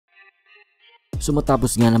So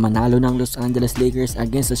matapos nga na manalo ng Los Angeles Lakers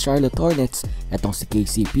against the Charlotte Hornets, etong si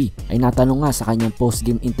KCP ay natanong nga sa kanyang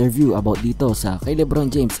post-game interview about dito sa kay LeBron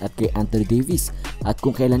James at kay Anthony Davis at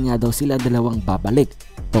kung kailan nga daw sila dalawang babalik.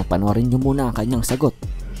 So panoorin nyo muna ang kanyang sagot.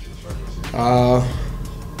 I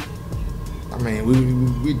mean,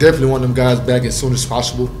 we definitely want them guys back as soon as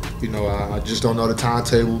possible. You know, I just don't know the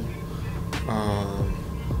timetable.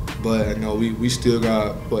 But you know, we still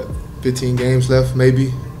got what 15 games left, maybe.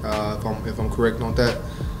 If I'm correct on that,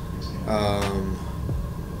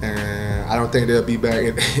 and I don't think they'll be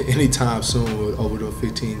back anytime soon over the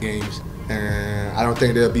 15 games. And I don't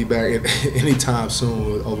think they'll be back anytime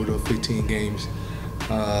soon over the 15 games.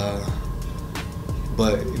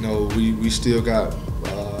 But you know, we still got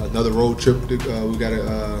another road trip we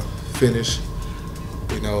gotta finish.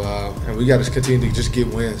 You know, and we gotta continue to just get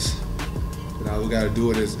wins. You know, we gotta do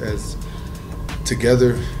it as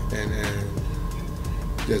together and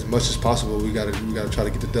as much as possible. We gotta try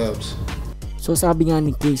to get the dubs. So sabi nga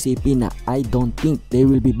ni KCP na I don't think they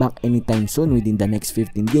will be back anytime soon within the next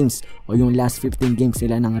 15 games o yung last 15 games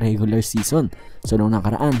nila ng regular season. So nung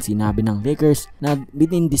nakaraan, sinabi ng Lakers na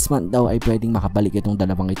within this month daw ay pwedeng makabalik itong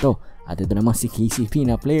dalawang ito. At ito naman si KCP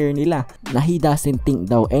na player nila na he doesn't think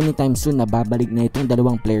daw anytime soon na babalik na itong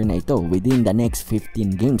dalawang player na ito within the next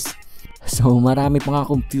 15 games. So marami pa nga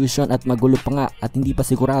confusion at magulo pa nga at hindi pa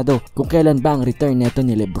sigurado kung kailan ba ang return neto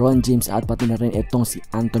ni LeBron James at pati na rin itong si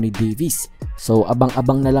Anthony Davis. So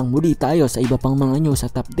abang-abang na lang muli tayo sa iba pang mga news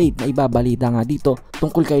at update na ibabalita nga dito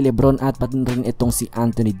tungkol kay LeBron at pati na rin itong si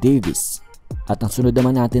Anthony Davis. At ang sunod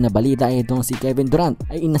naman natin na balita ay itong si Kevin Durant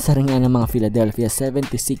ay inasar nga ng mga Philadelphia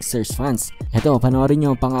 76ers fans. Ito, panoorin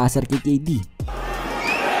nyo ang pang-aasar kay KD.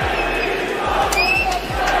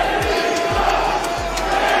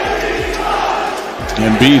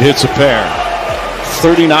 Embiid hits a pair.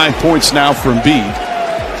 39 points now for Embiid.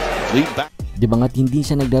 Lead back. Di ba nga't hindi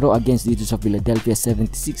siya naglaro against dito sa Philadelphia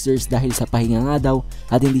 76ers dahil sa pahinga nga daw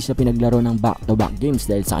at hindi siya pinaglaro ng back-to-back games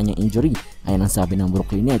dahil sa kanyang injury. Ayan ang sabi ng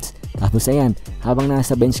Brooklyn Nets. Tapos ayan, habang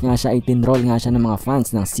nasa bench nga siya ay tinroll nga siya ng mga fans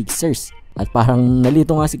ng Sixers. At parang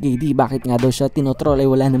nalito nga si KD bakit nga daw siya tinotroll ay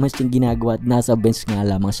wala naman siyang ginagawa at nasa bench nga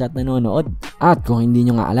lamang siya at nanonood. At kung hindi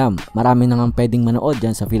nyo nga alam, marami na nga pwedeng manood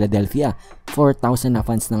dyan sa Philadelphia. 4,000 na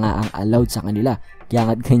fans na nga ang allowed sa kanila. Kaya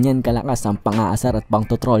nga't ganyan kalakas ang pang-aasar at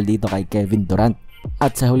pang-totroll dito kay Kevin Durant.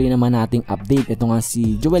 At sa huli naman nating update, ito nga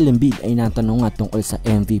si Joel Embiid ay natanong nga tungkol sa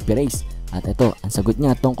MVP race. At ito, ang sagot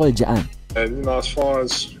niya tungkol dyan. And you know, as far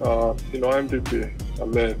as MVP, I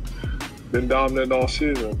mean, been dominant all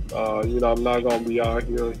season. You know, I'm not gonna be out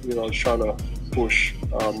here, you know, trying to push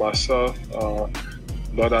myself.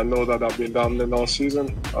 But I know that I've been dominant all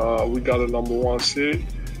season. We got a #1 seed.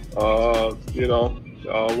 You know,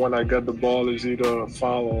 when I get the ball, is either a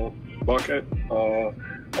foul or bucket,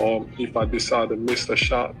 or if I decide to miss the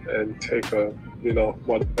shot and take a, you know,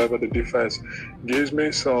 whatever the defense gives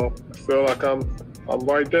me. So I feel like I'm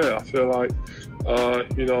right there. I feel like,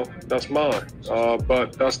 you know, that's mine.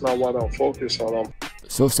 But that's not what I'm focused on.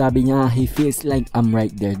 So sabi niya, he feels like I'm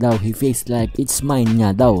right there daw. He feels like it's mine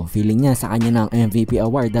nga daw. Feeling niya sa kanya ng MVP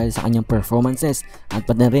award dahil sa kanyang performances at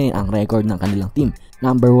pati rin ang record ng kanilang team.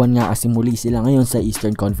 #1 nga kasi muli sila ngayon sa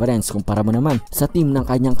Eastern Conference kumpara mo naman sa team ng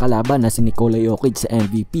kanyang kalaban na si Nikola Jokic sa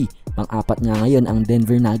MVP. Pang-apat nga ngayon ang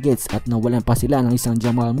Denver Nuggets at nawalan pa sila ng isang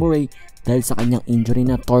Jamal Murray dahil sa kanyang injury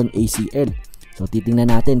na torn ACL. So titingnan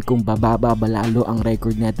natin kung bababa ba lalo ang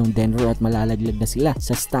record netong Denver at malalaglag na sila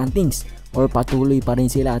sa standings or patuloy pa rin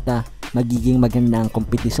sila at magiging maganda ang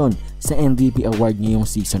kompetisyon sa MVP award ngayong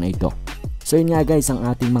season na ito. So yun nga guys ang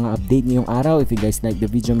ating mga update ngayong araw. If you guys like the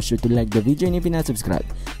video, make sure to like the video and if you're not subscribed,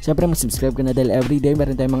 syempre mag-subscribe ka na dahil everyday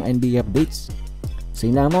meron tayong mga NBA updates. So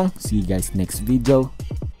yun lamang, see you guys next video.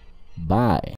 Bye!